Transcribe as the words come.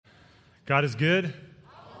God is good?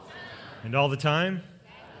 And all the time?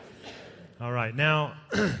 All right. Now,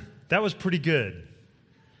 that was pretty good.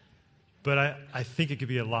 But I think it could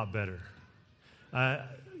be a lot better.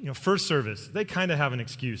 First service, they kind of have an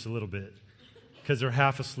excuse a little bit because they're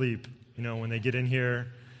half asleep, when they get in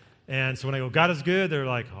here. And so when I go, God is good, they're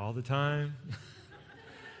like, all the time.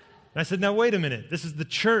 And I said, now wait a minute. This is the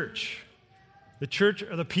church. The church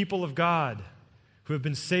are the people of God who have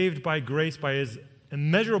been saved by grace, by His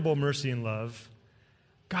immeasurable mercy and love.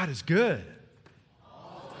 God is good.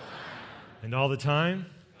 All the time. And all the time?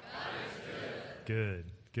 God is good.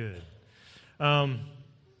 Good.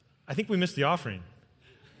 I think we missed the offering.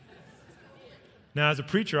 Now, as a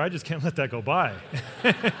preacher, I just can't let that go by.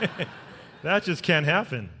 That just can't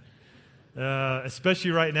happen.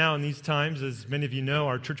 Especially right now in these times, as many of you know,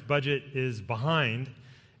 our church budget is behind,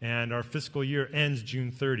 and our fiscal year ends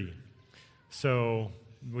June 30. So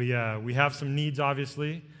we have some needs,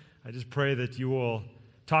 obviously. I just pray that you will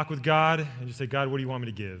talk with God and just say, God, what do you want me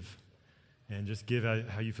to give? And just give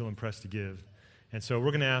how you feel impressed to give. And so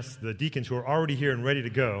we're going to ask the deacons who are already here and ready to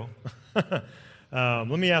go. Let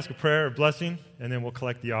me ask a prayer, a blessing, and then we'll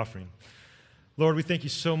collect the offering. Lord, we thank you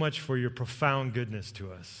so much for your profound goodness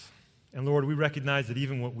to us. And Lord, we recognize that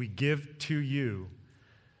even what we give to you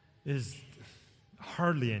is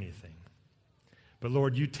hardly anything. But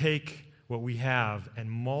Lord, you take what we have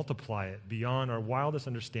and multiply it beyond our wildest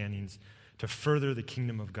understandings to further the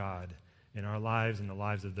kingdom of God in our lives and the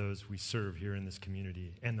lives of those we serve here in this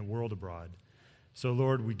community and the world abroad. So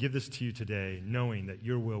Lord, we give this to you today knowing that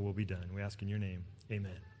your will be done. We ask in your name,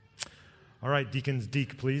 amen. All right, deacons,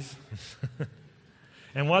 deek, please.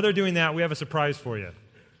 And while they're doing that, we have a surprise for you.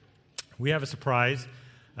 We have a surprise.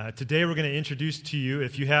 Today we're going to introduce to you,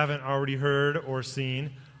 if you haven't already heard or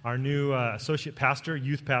seen, our new associate pastor,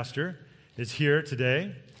 youth pastor, is here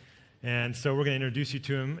today. And so we're going to introduce you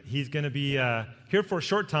to him. He's going to be here for a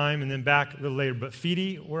short time and then back a little later. But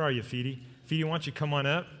Feedy, where are you, Feedy? Feedy, why don't you come on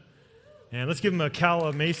up? And let's give him a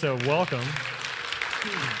Calamasa welcome.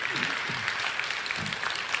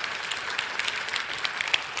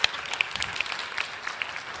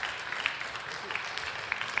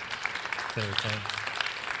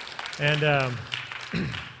 And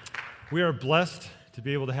we are blessed to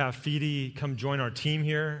be able to have Feedy come join our team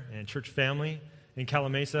here and church family in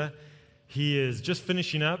Calamasa. He is just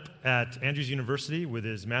finishing up at Andrews University with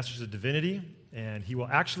his Master's of Divinity, and he will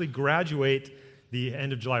actually graduate the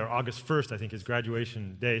end of July, or August 1st, I think, is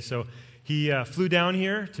graduation day. So he flew down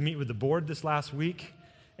here to meet with the board this last week,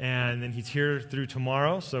 and then he's here through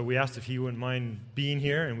tomorrow. So we asked if he wouldn't mind being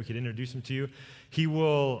here, and we could introduce him to you. He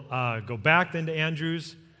will go back then to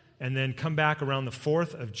Andrews, and then come back around the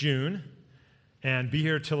 4th of June, and be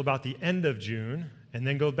here till about the end of June, and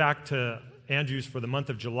then go back to Andrews for the month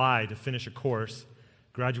of July to finish a course,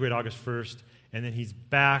 graduate August 1st, and then he's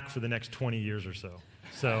back for the next 20 years or so.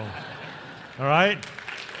 So, all right?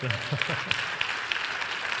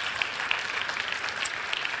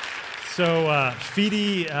 So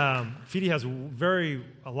Feedy has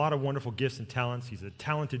a lot of wonderful gifts and talents. He's a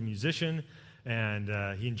talented musician,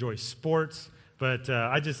 and he enjoys sports. But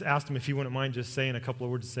I just asked him if he wouldn't mind just saying a couple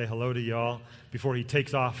of words to say hello to y'all before he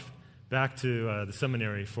takes off back to the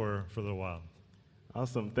seminary for a little while.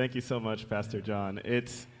 Awesome. Thank you so much, Pastor John.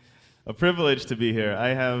 It's a privilege to be here. I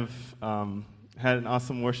have had an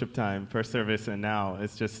awesome worship time, first service, and now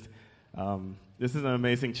it's just, this is an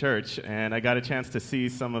amazing church, and I got a chance to see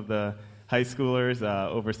some of the high schoolers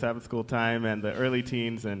over Sabbath school time and the early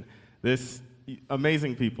teens, and this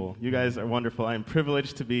amazing people. You guys are wonderful. I'm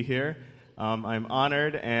privileged to be here. I'm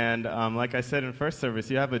honored, and like I said in first service,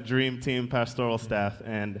 you have a dream team pastoral staff,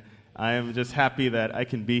 and I am just happy that I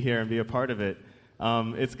can be here and be a part of it.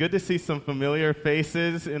 It's good to see some familiar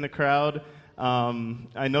faces in the crowd.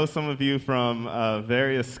 I know some of you from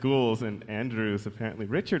various schools, and Andrews, apparently.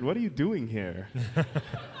 Richard, what are you doing here?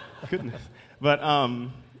 Goodness. But,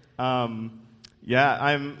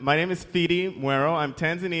 yeah, my name is Feedy Mwero. I'm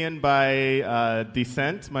Tanzanian by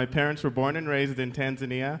descent. My parents were born and raised in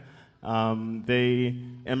Tanzania. They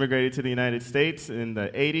immigrated to the United States in the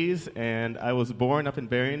 80s, and I was born up in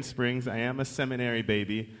Berrien Springs. I am a seminary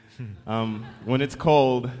baby. When it's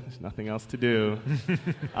cold, there's nothing else to do.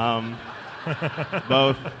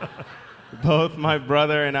 Both my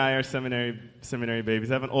brother and I are seminary babies.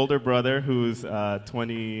 I have an older brother who's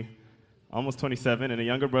 20, almost 27, and a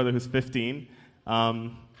younger brother who's 15.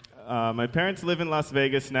 My parents live in Las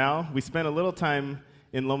Vegas now. We spent a little time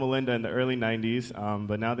in Loma Linda in the early 90s,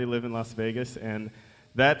 but now they live in Las Vegas, and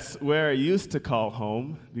that's where I used to call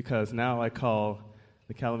home, because now I call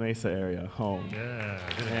the Calamasa area home. Yeah.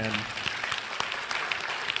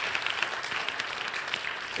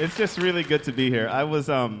 It's just really good to be here. I was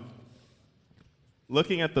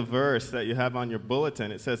looking at the verse that you have on your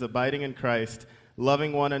bulletin. It says, abiding in Christ,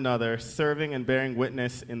 loving one another, serving and bearing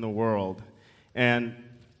witness in the world. And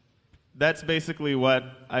that's basically what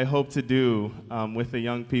I hope to do with the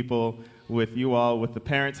young people, with you all, with the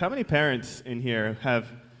parents. How many parents in here have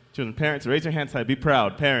children? Parents, raise your hands high. Be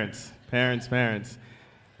proud. Parents.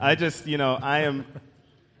 I just, I am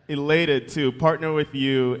elated to partner with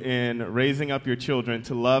you in raising up your children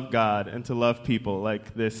to love God and to love people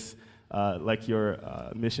like this, like your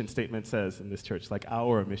mission statement says in this church, like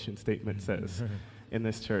our mission statement says in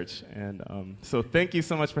this church. And so thank you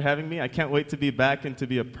so much for having me. I can't wait to be back and to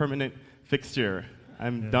be a permanent fixture.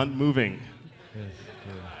 I'm done moving. Yes.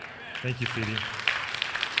 Thank you, Fidi.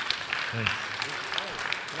 Thanks.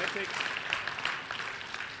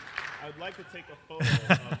 I would like to take a photo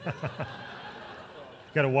of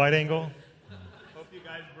Got a wide angle? Hope you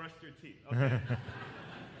guys brushed your teeth. Okay.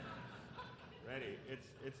 Ready?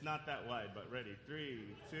 It's not that wide, but ready. 3,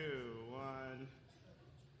 2, 1.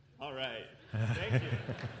 All right. Thank you.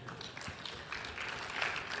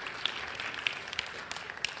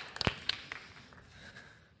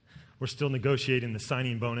 We're still negotiating the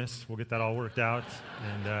signing bonus. We'll get that all worked out.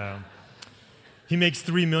 And he makes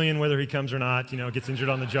 $3 million whether he comes or not, gets injured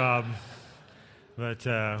on the job. But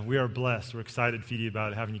we are blessed. We're excited, Fidi,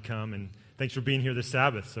 about having you come. And thanks for being here this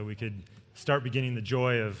Sabbath so we could start beginning the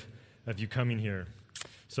joy of you coming here.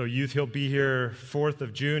 So youth, he'll be here 4th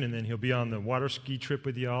of June, and then he'll be on the water ski trip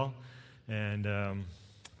with y'all and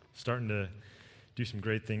starting to do some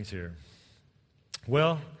great things here.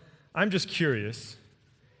 Well, I'm just curious.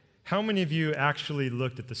 How many of you actually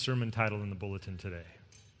looked at the sermon title in the bulletin today?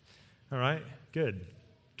 All right, good.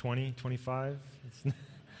 20, 25?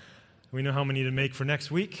 We know how many to make for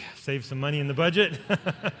next week. Save some money in the budget.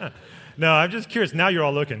 No, I'm just curious. Now you're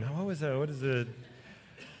all looking. What was that? What is it?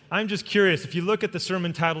 I'm just curious. If you look at the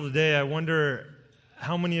sermon title today, I wonder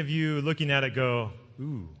how many of you looking at it go,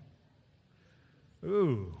 ooh.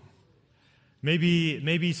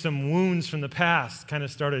 Maybe some wounds from the past kind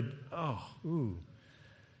of started,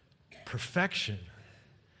 perfection.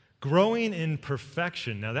 Growing in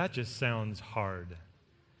perfection. Now that just sounds hard.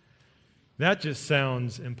 That just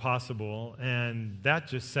sounds impossible, and that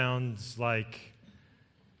just sounds like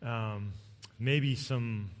maybe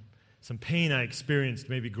some pain I experienced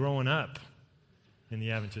maybe growing up in the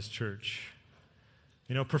Adventist church.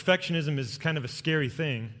 Perfectionism is kind of a scary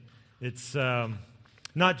thing. It's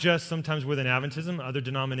not just sometimes within Adventism, other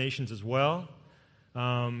denominations as well.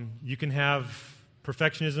 You can have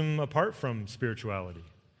perfectionism apart from spirituality.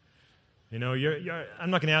 I'm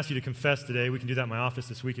not going to ask you to confess today. We can do that in my office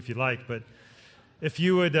this week if you like. But if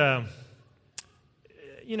you would, are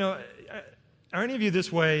any of you this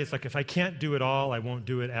way? It's like if I can't do it all, I won't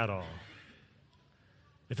do it at all.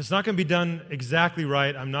 If it's not going to be done exactly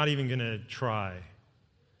right, I'm not even going to try.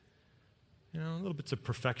 Little bits of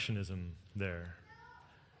perfectionism there.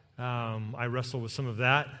 I wrestle with some of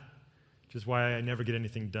that, which is why I never get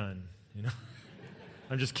anything done.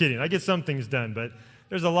 I'm just kidding. I get some things done, but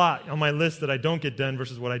there's a lot on my list that I don't get done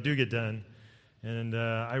versus what I do get done, and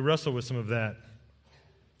I wrestle with some of that.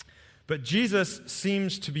 But Jesus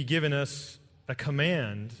seems to be giving us a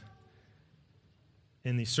command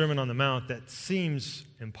in the Sermon on the Mount that seems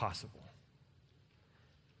impossible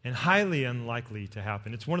and highly unlikely to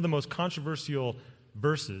happen. It's one of the most controversial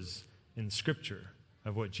verses in Scripture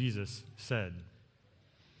of what Jesus said.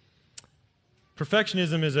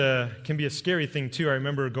 Perfectionism can be a scary thing, too. I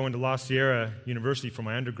remember going to La Sierra University for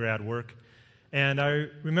my undergrad work, and I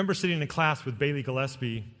remember sitting in a class with Bailey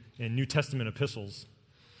Gillespie in New Testament epistles,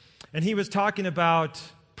 and he was talking about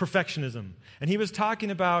perfectionism, and he was talking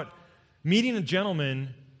about meeting a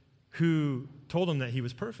gentleman who told him that he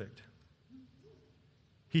was perfect.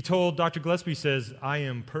 He told Dr. Gillespie, says, "I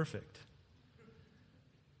am perfect."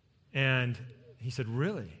 And he said,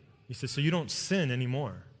 "Really?" He said, "So you don't sin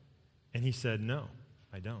anymore?" And he said, "No,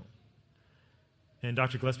 I don't." And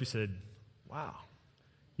Dr. Gillespie said, "Wow,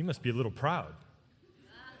 you must be a little proud."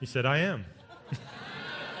 He said, "I am."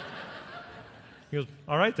 He goes,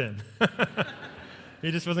 "All right then."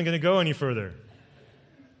 He just wasn't going to go any further.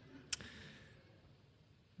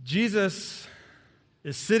 Jesus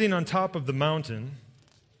is sitting on top of the mountain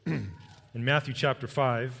in Matthew chapter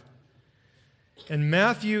 5. And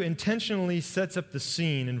Matthew intentionally sets up the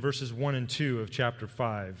scene in verses 1 and 2 of chapter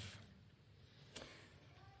 5.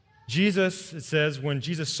 Jesus, it says, when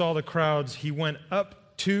Jesus saw the crowds, he went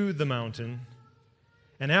up to the mountain,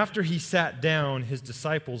 and after he sat down, his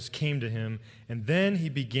disciples came to him, and then he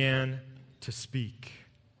began to speak.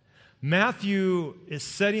 Matthew is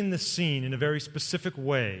setting the scene in a very specific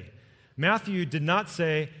way. Matthew did not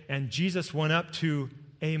say, and Jesus went up to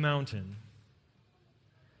a mountain.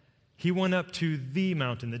 He went up to the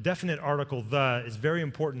mountain. The definite article, the, is very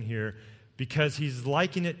important here because he's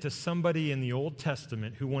likening it to somebody in the Old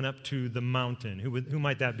Testament who went up to the mountain. Who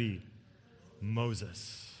might that be?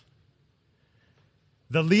 Moses.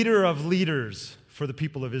 The leader of leaders for the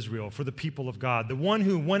people of Israel, for the people of God. The one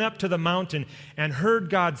who went up to the mountain and heard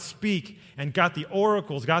God speak and got the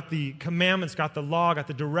oracles, got the commandments, got the law, got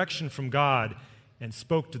the direction from God and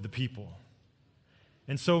spoke to the people.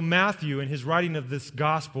 And so Matthew, in his writing of this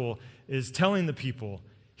gospel, is telling the people,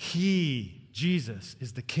 he, Jesus,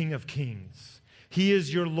 is the King of Kings. He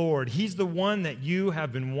is your Lord. He's the one that you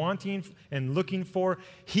have been wanting and looking for.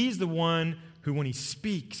 He's the one who, when he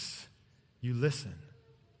speaks, you listen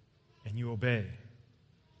and you obey.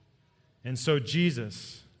 And so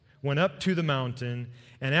Jesus went up to the mountain,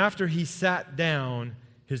 and after he sat down,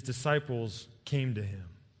 his disciples came to him.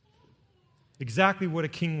 Exactly what a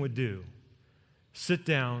king would do. Sit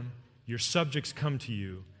down, your subjects come to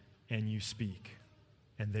you, and you speak,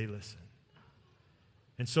 and they listen.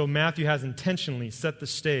 And so Matthew has intentionally set the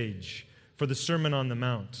stage for the Sermon on the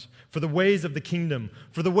Mount, for the ways of the kingdom,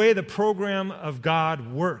 for the way the program of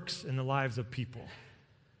God works in the lives of people.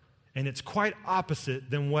 And it's quite opposite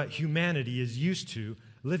than what humanity is used to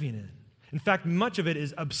living in. In fact, much of it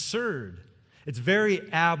is absurd. It's very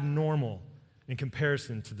abnormal in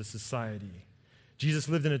comparison to the society. Jesus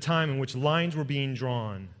lived in a time in which lines were being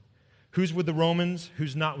drawn. Who's with the Romans?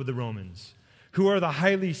 Who's not with the Romans? Who are the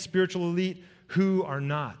highly spiritual elite? Who are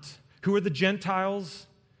not? Who are the Gentiles?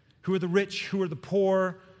 Who are the rich? Who are the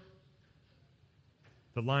poor?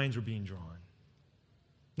 The lines were being drawn.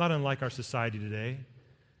 Not unlike our society today.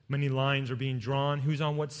 Many lines are being drawn. Who's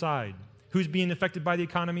on what side? Who's being affected by the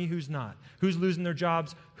economy? Who's not? Who's losing their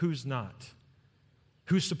jobs? Who's not?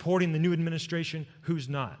 Who's supporting the new administration? Who's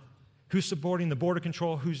not? Who's supporting the border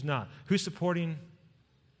control? Who's not? Who's supporting?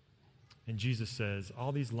 And Jesus says,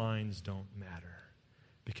 all these lines don't matter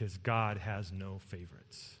because God has no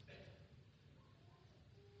favorites.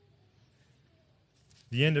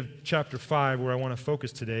 The end of chapter 5, where I want to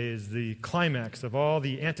focus today, is the climax of all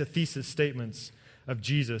the antithesis statements of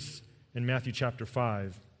Jesus in Matthew chapter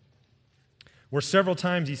 5, where several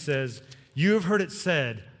times he says, you have heard it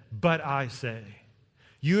said, but I say.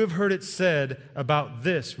 You have heard it said about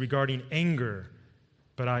this regarding anger,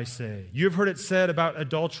 but I say. You have heard it said about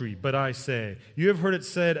adultery, but I say. You have heard it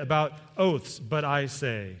said about oaths, but I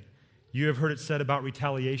say. You have heard it said about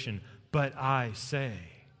retaliation, but I say.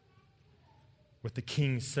 What the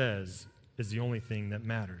king says is the only thing that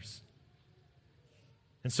matters.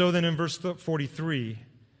 And so then in verse 43,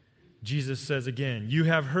 Jesus says again, you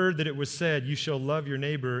have heard that it was said, you shall love your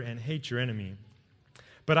neighbor and hate your enemy.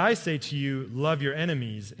 But I say to you, love your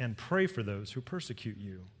enemies and pray for those who persecute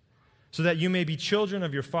you, so that you may be children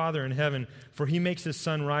of your Father in heaven, for he makes his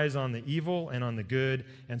sun rise on the evil and on the good,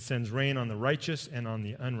 and sends rain on the righteous and on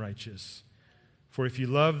the unrighteous. For if you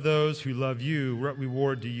love those who love you, what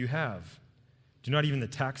reward do you have? Do not even the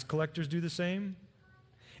tax collectors do the same?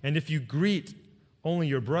 And if you greet only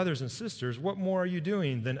your brothers and sisters, what more are you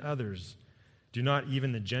doing than others? Do not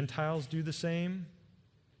even the Gentiles do the same?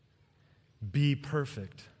 Be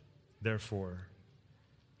perfect, therefore,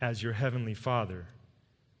 as your heavenly Father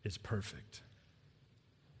is perfect.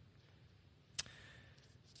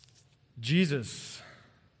 Jesus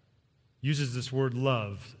uses this word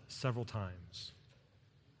love several times.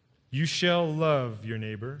 You shall love your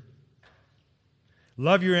neighbor.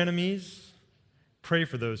 Love your enemies. Pray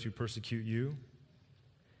for those who persecute you.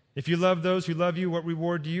 If you love those who love you, what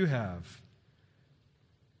reward do you have?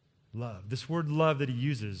 Love. This word love that he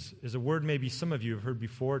uses is a word maybe some of you have heard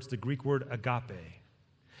before. It's the Greek word agape.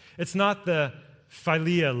 It's not the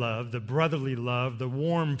philia love, the brotherly love, the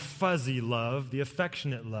warm, fuzzy love, the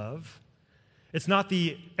affectionate love. It's not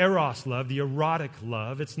the eros love, the erotic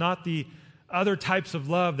love. It's not the other types of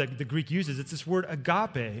love that the Greek uses. It's this word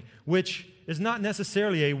agape, which is not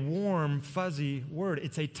necessarily a warm, fuzzy word.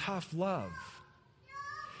 It's a tough love.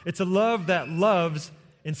 It's a love that loves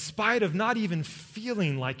in spite of not even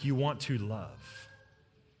feeling like you want to love.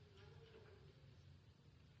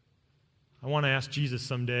 I want to ask Jesus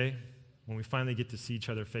someday, when we finally get to see each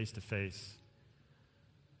other face to face,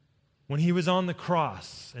 when he was on the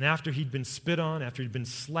cross, and after he'd been spit on, after he'd been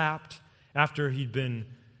slapped, after he'd been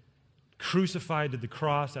crucified to the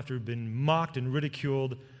cross, after he'd been mocked and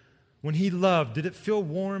ridiculed, when he loved, did it feel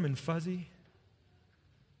warm and fuzzy?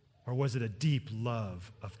 Or was it a deep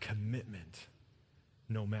love of commitment,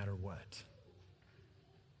 no matter what?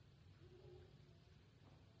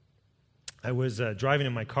 I was driving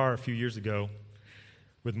in my car a few years ago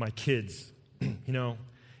with my kids. You know,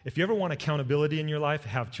 If you ever want accountability in your life,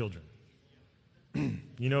 have children.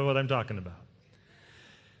 You know what I'm talking about.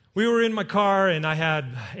 We were in my car, and I had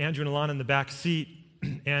Andrew and Alana in the back seat,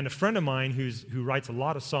 and a friend of mine who writes a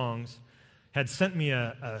lot of songs had sent me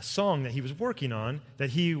a song that he was working on that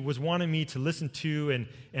he was wanting me to listen to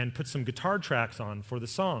and put some guitar tracks on for the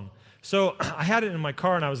song. So I had it in my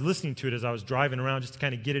car, and I was listening to it as I was driving around just to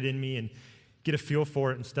kind of get it in me and get a feel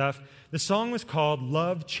for it and stuff. The song was called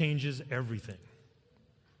Love Changes Everything.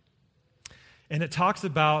 And it talks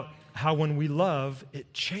about how when we love,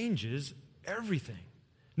 it changes everything,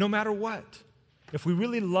 no matter what. If we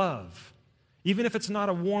really love, even if it's not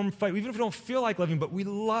a warm fight, even if we don't feel like loving, but we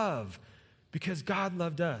love because God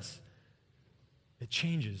loved us, it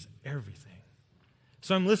changes everything.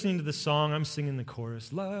 So I'm listening to the song, I'm singing the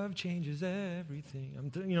chorus, love changes everything.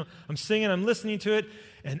 I'm singing, I'm listening to it,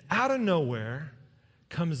 and out of nowhere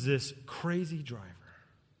comes this crazy driver.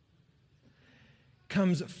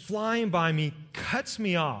 Comes flying by me, cuts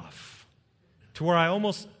me off to where I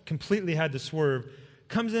almost completely had to swerve,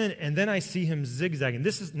 comes in, and then I see him zigzagging.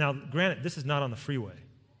 Now, granted, this is not on the freeway.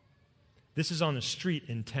 This is on the street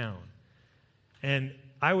in town. And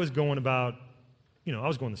I was going about, I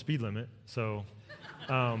was going the speed limit, so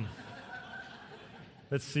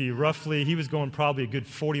let's see, roughly, he was going probably a good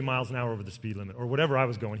 40 miles an hour over the speed limit, or whatever I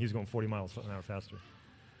was going, he was going 40 miles an hour faster.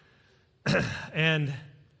 And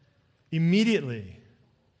immediately,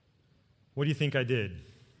 what do you think I did?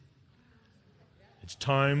 It's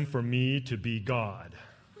time for me to be God.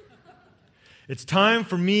 It's time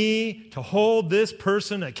for me to hold this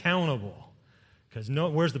person accountable. Because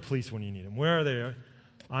where's the police when you need them? Where are they?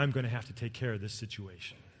 I'm going to have to take care of this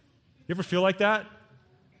situation. You ever feel like that?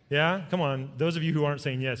 Yeah? Come on. Those of you who aren't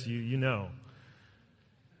saying yes, you know.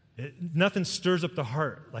 Nothing stirs up the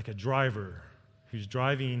heart like a driver who's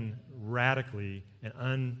driving radically in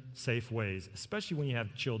unsafe ways, especially when you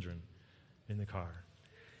have children in the car.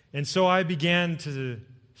 And so I began to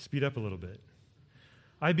speed up a little bit.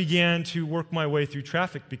 I began to work my way through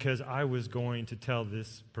traffic because I was going to tell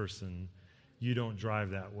this person, you don't drive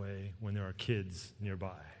that way when there are kids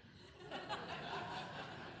nearby.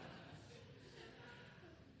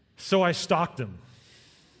 So I stalked him.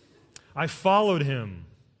 I followed him.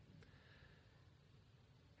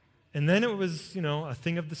 And then it was, a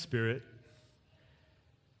thing of the Spirit.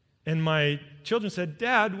 And my children said,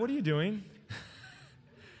 Dad, what are you doing?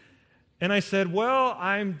 And I said, well,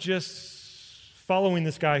 I'm just following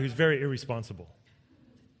this guy who's very irresponsible.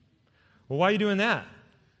 Well, why are you doing that?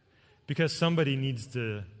 Because somebody needs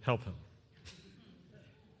to help him.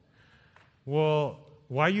 Well,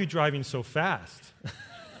 why are you driving so fast?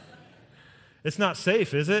 It's not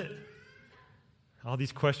safe, is it? All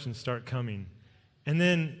these questions start coming. And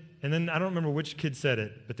then I don't remember which kid said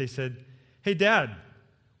it, but they said, hey, Dad,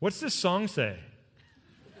 what's this song say?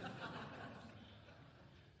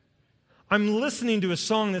 I'm listening to a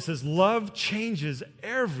song that says, love changes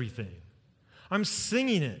everything. I'm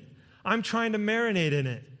singing it. I'm trying to marinate in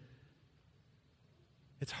it.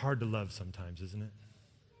 It's hard to love sometimes, isn't it?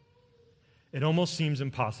 It almost seems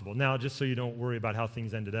impossible. Now, just so you don't worry about how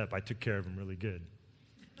things ended up, I took care of him really good.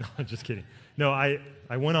 No, I'm just kidding. No, I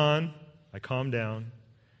went on, I calmed down,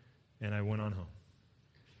 and I went on home.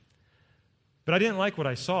 But I didn't like what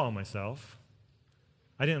I saw in myself.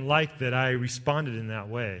 I didn't like that I responded in that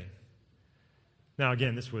way. Now,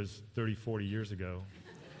 again, this was 30, 40 years ago,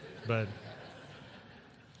 but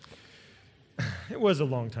it was a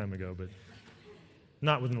long time ago, but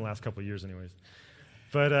not within the last couple of years anyways.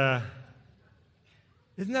 But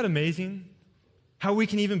isn't that amazing? How we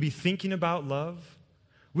can even be thinking about love.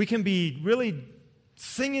 We can be really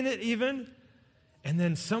singing it even, and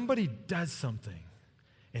then somebody does something,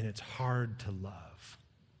 and it's hard to love.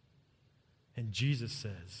 And Jesus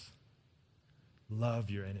says,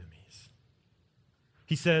 love your enemies.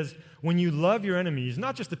 He says, when you love your enemies,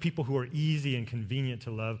 not just the people who are easy and convenient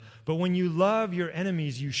to love, but when you love your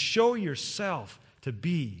enemies, you show yourself to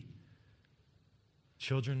be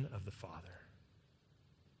children of the Father.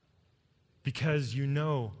 Because you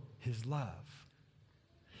know His love.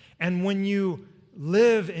 And when you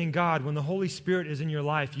live in God, when the Holy Spirit is in your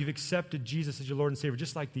life, you've accepted Jesus as your Lord and Savior,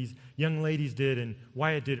 just like these young ladies did and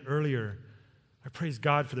Wyatt did earlier. I praise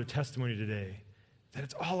God for their testimony today. That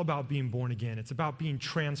it's all about being born again. It's about being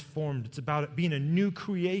transformed. It's about being a new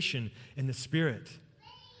creation in the Spirit.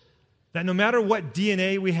 That no matter what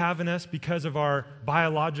DNA we have in us because of our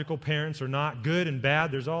biological parents or not, good and bad,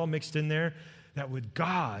 there's all mixed in there, that with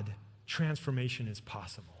God, transformation is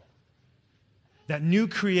possible. That new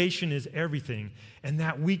creation is everything, and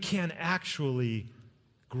that we can actually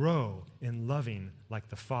grow in loving like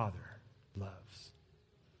the Father loves.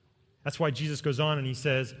 That's why Jesus goes on and he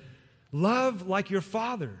says, love like your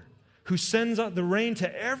Father, who sends out the rain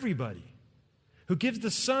to everybody, who gives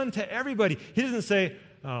the sun to everybody. He doesn't say,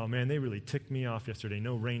 oh man, they really ticked me off yesterday.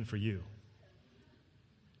 No rain for you.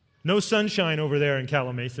 No sunshine over there in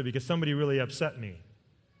Calamasa because somebody really upset me.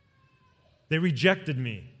 They rejected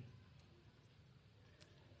me.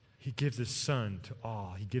 He gives his sun to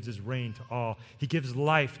all. He gives his rain to all. He gives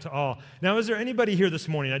life to all. Now, is there anybody here this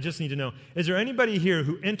morning, I just need to know, is there anybody here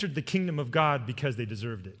who entered the kingdom of God because they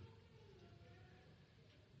deserved it?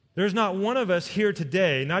 There's not one of us here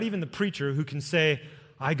today, not even the preacher, who can say,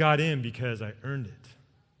 I got in because I earned it.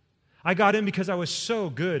 I got in because I was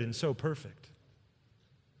so good and so perfect.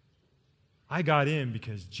 I got in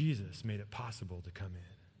because Jesus made it possible to come in.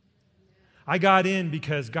 I got in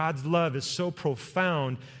because God's love is so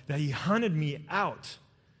profound that he hunted me out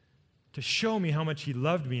to show me how much he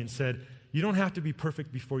loved me and said, you don't have to be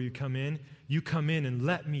perfect before you come in. You come in and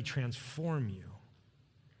let me transform you.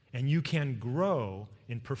 And you can grow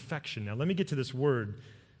in perfection. Now, let me get to this word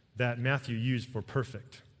that Matthew used for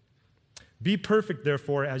perfect. Be perfect,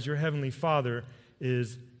 therefore, as your heavenly Father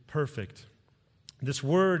is perfect. This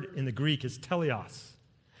word in the Greek is teleos.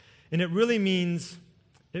 And it really means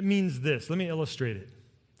this. Let me illustrate it.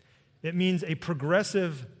 It means a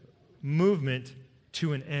progressive movement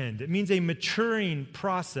to an end. It means a maturing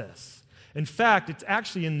process. In fact, it's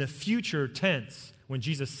actually in the future tense when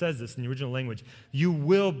Jesus says this in the original language. You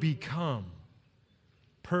will become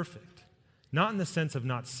perfect. Not in the sense of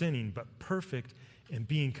not sinning, but perfect in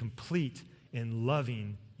being complete in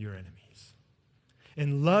loving your enemies.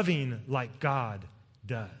 In loving like God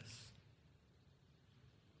does.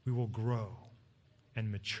 We will grow and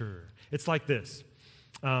mature. It's like this.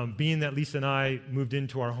 Being that Lisa and I moved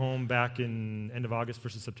into our home back in end of August,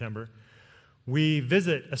 1st of September, we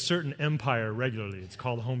visit a certain empire regularly. It's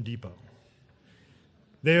called Home Depot.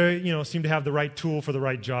 They, seem to have the right tool for the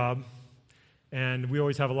right job, and we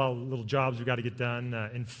always have a lot of little jobs we've got to get done.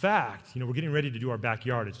 In fact, we're getting ready to do our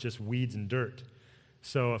backyard. It's just weeds and dirt.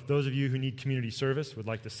 So if those of you who need community service would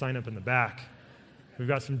like to sign up in the back, we've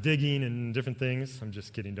got some digging and different things. I'm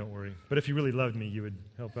just kidding, don't worry. But if you really loved me, you would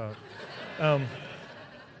help out.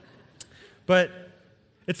 But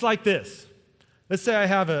it's like this. Let's say I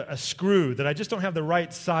have a screw that I just don't have the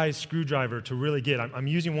right size screwdriver to really get. I'm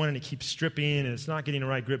using one and it keeps stripping and it's not getting the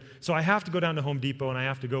right grip. So I have to go down to Home Depot and I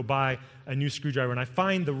have to go buy a new screwdriver. And I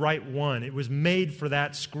find the right one. It was made for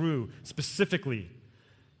that screw specifically.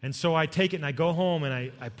 And so I take it and I go home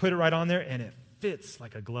and I put it right on there and it fits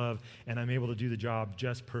like a glove, and I'm able to do the job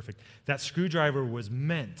just perfect. That screwdriver was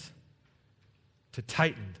meant to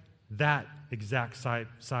tighten that exact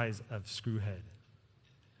size of screw head.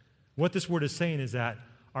 What this word is saying is that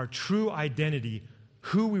our true identity,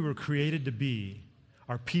 who we were created to be,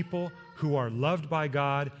 are people who are loved by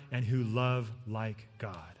God and who love like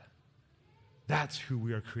God. That's who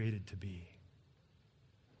we are created to be.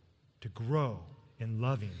 To grow in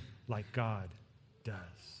loving like God does.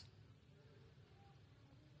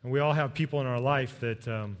 And we all have people in our life that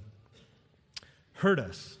hurt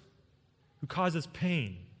us, who cause us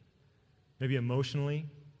pain, maybe emotionally,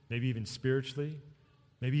 maybe even spiritually,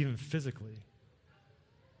 maybe even physically.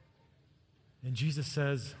 And Jesus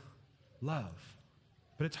says, love.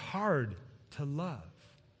 But it's hard to love.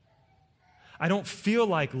 I don't feel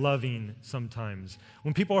like loving sometimes.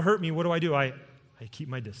 When people hurt me, what do? I keep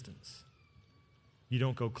my distance. You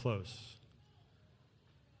don't go close.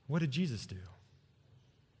 What did Jesus do?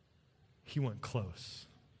 He went close.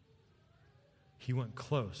 He went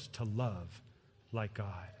close to love like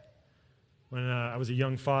God. When I was a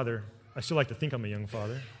young father, I still like to think I'm a young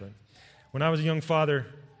father, but when I was a young father,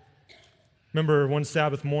 remember one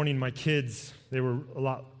Sabbath morning, my kids, they were a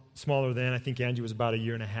lot smaller then. I think Angie was about 1.5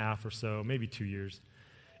 years or so, maybe 2 years.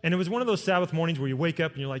 And it was one of those Sabbath mornings where you wake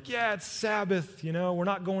up and you're like, yeah, it's Sabbath, we're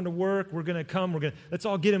not going to work, we're going to come, let's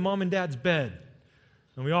all get in Mom and Dad's bed.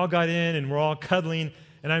 And we all got in and we're all cuddling.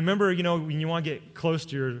 And I remember, when you want to get close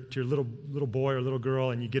to your little boy or little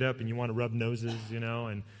girl and you get up and you want to rub noses,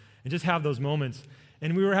 and just have those moments.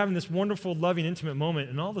 And we were having this wonderful, loving, intimate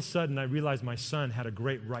moment, and all of a sudden I realized my son had a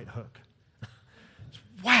great right hook. Just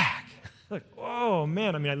whack! Like, oh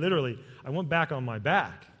man, I went back on my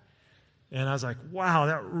back. And I was like, wow,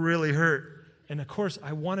 that really hurt. And of course,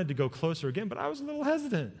 I wanted to go closer again, but I was a little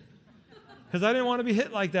hesitant because I didn't want to be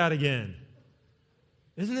hit like that again.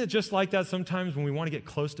 Isn't it just like that sometimes when we want to get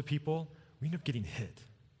close to people, we end up getting hit?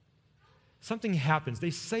 Something happens.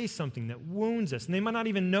 They say something that wounds us, and they might not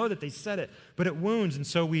even know that they said it, but it wounds, and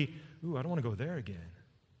so I don't want to go there again.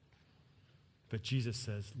 But Jesus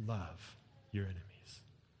says, love your enemies.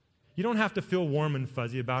 You don't have to feel warm and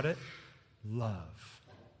fuzzy about it. Love.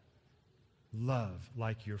 Love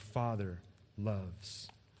like your Father loves.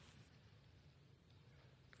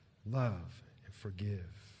 Love and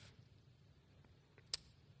forgive.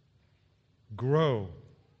 Grow,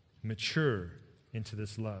 mature into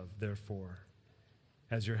this love, therefore,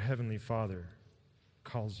 as your heavenly Father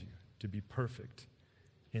calls you to be perfect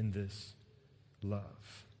in this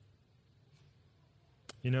love.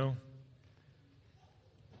 You know,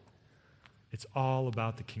 it's all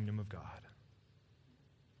about the kingdom of God.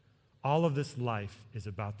 All of this life is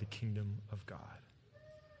about the kingdom of God.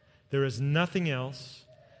 There is nothing else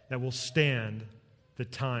that will stand the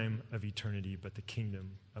time of eternity but the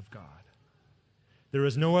kingdom of God. There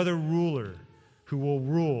is no other ruler who will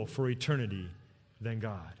rule for eternity than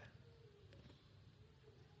God.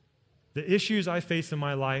 The issues I face in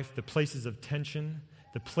my life, the places of tension,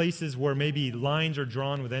 the places where maybe lines are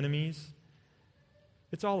drawn with enemies,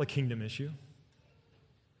 it's all a kingdom issue.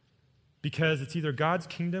 Because it's either God's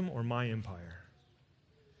kingdom or my empire.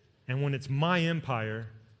 And when it's my empire,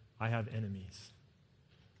 I have enemies.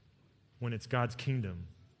 When it's God's kingdom,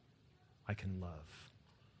 I can love.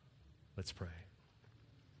 Let's pray.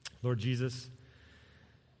 Lord Jesus,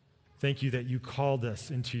 thank you that you called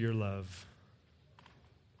us into your love.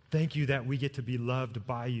 Thank you that we get to be loved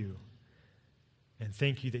by you. And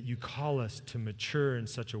thank you that you call us to mature in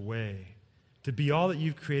such a way, to be all that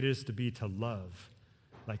you've created us to be, to love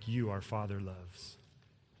like you, our Father, loves.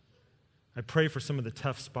 I pray for some of the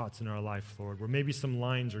tough spots in our life, Lord, where maybe some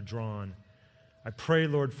lines are drawn. I pray,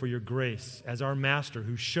 Lord, for your grace as our Master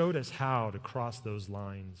who showed us how to cross those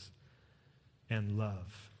lines and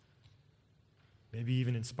love, maybe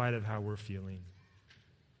even in spite of how we're feeling.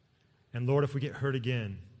 And Lord, if we get hurt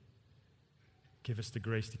again, give us the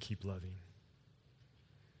grace to keep loving.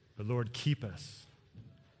 But Lord, keep us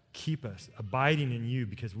abiding in you,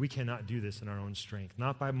 because we cannot do this in our own strength,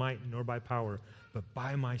 not by might nor by power, but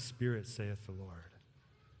by my Spirit, saith the Lord.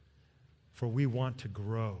 For we want to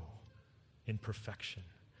grow in perfection.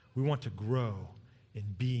 We want to grow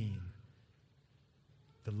in being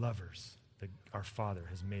the lovers that our Father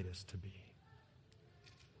has made us to be.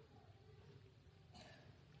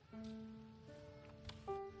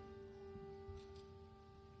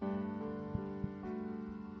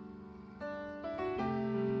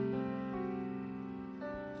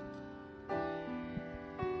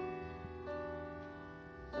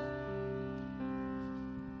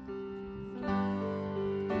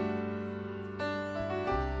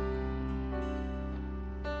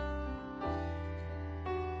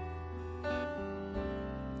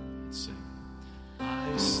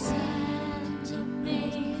 I stand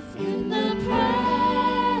amazed in the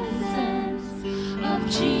presence of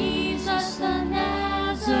Jesus the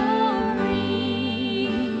Nazarene,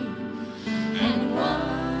 and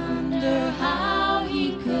wonder how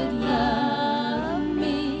he could love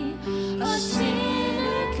me, a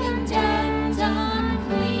sinner condemned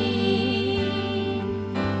unclean.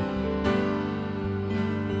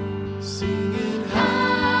 Singing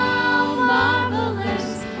how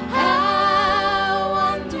marvelous, how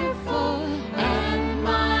wonderful, and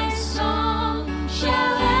my song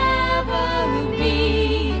shall ever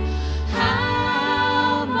be.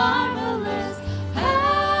 How marvelous,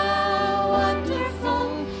 how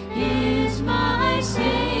wonderful is my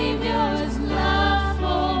Savior's love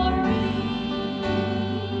for me.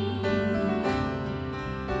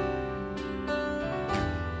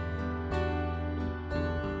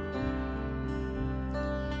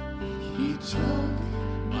 He took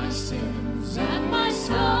my sins and my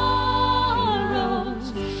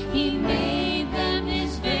sorrows, he made them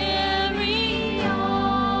his very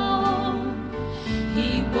own.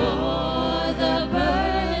 He bore the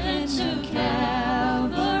burden to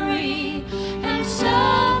Calvary and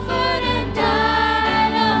suffered and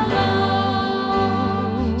died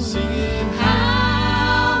alone. Singing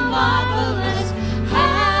how marvelous,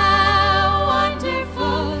 how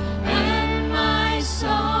wonderful, and my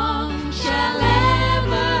song shall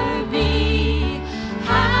ever be.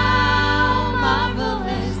 How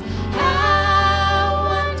marvelous, how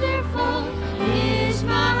wonderful is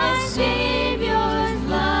my Savior's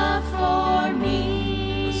love for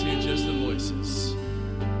me. Let's hear just the voices.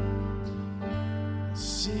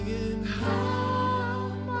 Singing how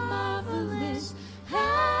marvelous,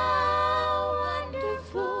 how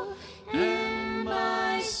wonderful, and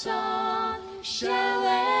my song shall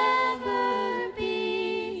ever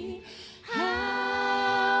be.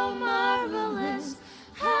 How marvelous,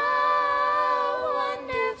 how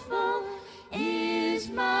wonderful is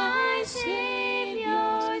my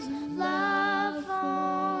Savior's love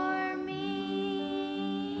for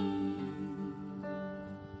me.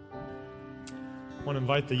 I want to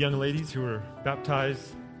invite the young ladies who were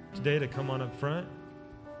baptized today to come on up front.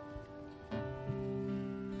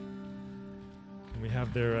 And we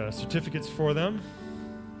have their certificates for them.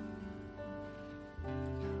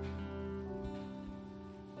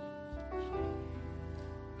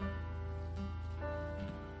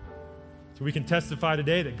 So we can testify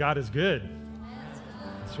today that God is good.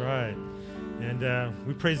 That's right. And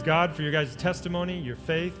we praise God for your guys' testimony, your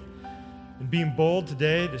faith, and being bold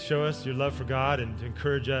today to show us your love for God and to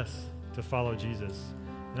encourage us to follow Jesus.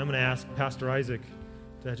 And I'm going to ask Pastor Isaac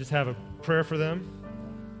to just have a prayer for them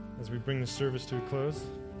as we bring the service to a close.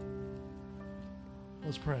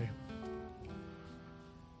 Let's pray.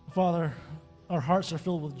 Father, our hearts are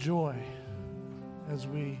filled with joy as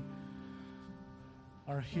we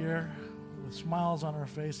are here with smiles on our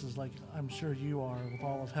faces like I'm sure you are with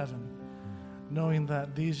all of heaven, knowing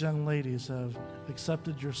that these young ladies have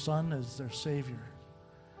accepted your Son as their Savior.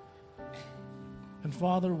 And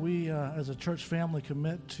Father, we as a church family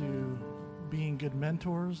commit to being good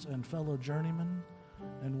mentors and fellow journeymen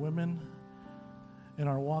and women in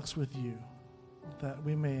our walks with you, that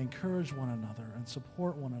we may encourage one another and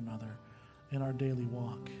support one another in our daily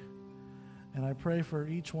walk. And I pray for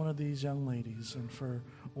each one of these young ladies and for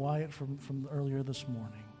Wyatt from earlier this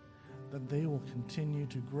morning, that they will continue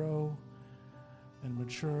to grow and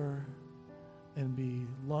mature and be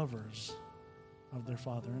lovers of their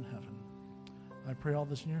Father in heaven. I pray all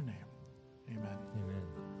this in your name. Amen. Amen.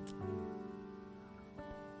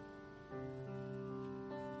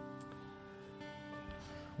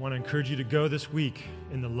 I want to encourage you to go this week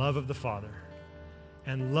in the love of the Father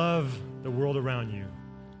and love the world around you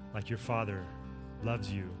like your Father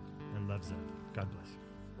loves you and loves them. God bless.